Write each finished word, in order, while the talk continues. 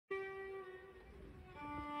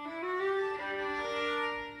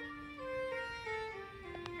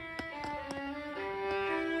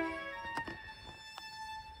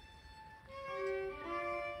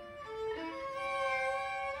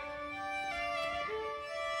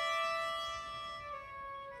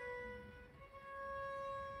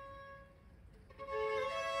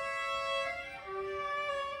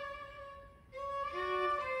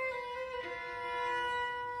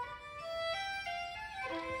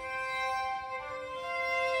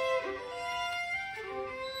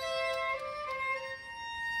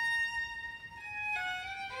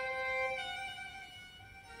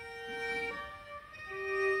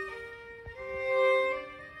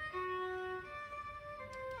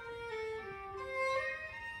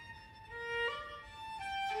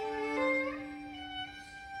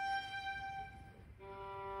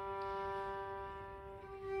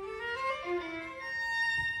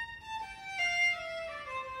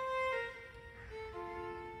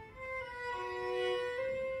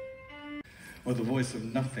or the voice of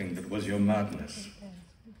nothing that was your madness.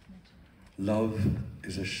 Love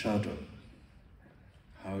is a shadow.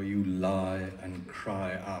 How you lie and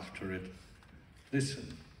cry after it.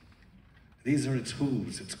 Listen, these are its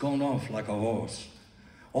hooves. It's gone off like a horse.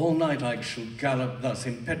 All night I shall gallop thus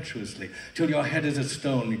impetuously, till your head is a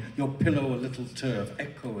stone, your pillow a little turf,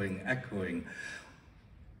 echoing, echoing.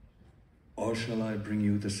 Or shall I bring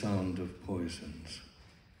you the sound of poisons?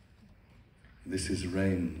 This is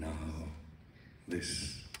rain now,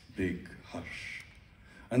 this big hush.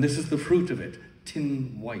 And this is the fruit of it,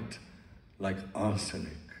 tin white, like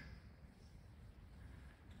arsenic.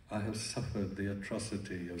 I have suffered the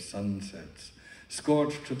atrocity of sunsets,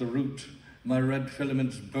 scorched to the root. My red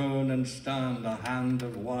filaments burn and stand a hand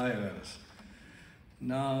of wires.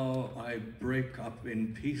 Now I break up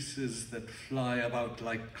in pieces that fly about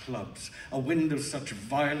like clubs. A wind of such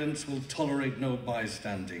violence will tolerate no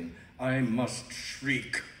bystanding. I must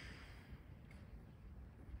shriek.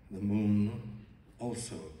 The moon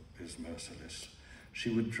also is merciless. She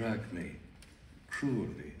would drag me,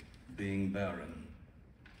 cruelly, being barren.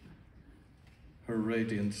 Her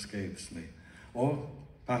radiance scathes me, or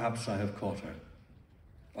perhaps I have caught her.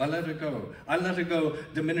 I let her go. I let her go,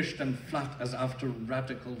 diminished and flat as after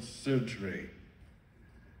radical surgery.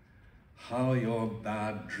 How your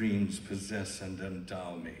bad dreams possess and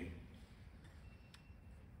endow me.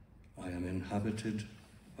 I am inhabited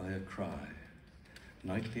by a cry.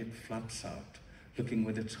 Nightly it flaps out, looking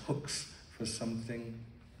with its hooks for something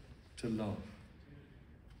to love.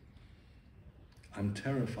 I'm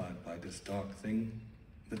terrified by this dark thing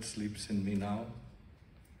that sleeps in me now.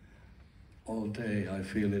 All day I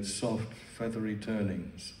feel its soft, feathery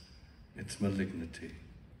turnings, its malignity.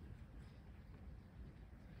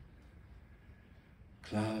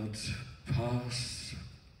 Clouds pass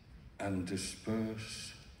and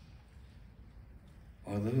disperse.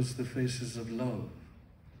 Are those the faces of love,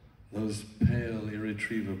 those pale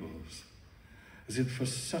irretrievables? Is it for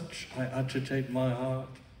such I agitate my heart?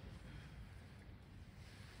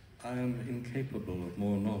 I am incapable of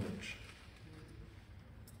more knowledge.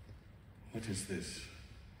 What is this?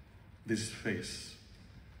 This face,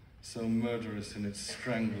 so murderous in its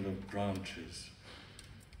strangle of branches,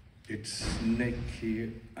 its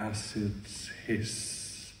snaky acids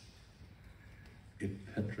hiss. It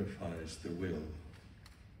petrifies the will.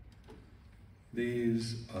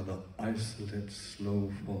 These are the isolate slow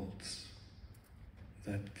faults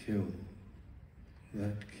that kill,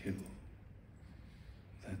 that kill,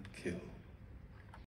 that kill.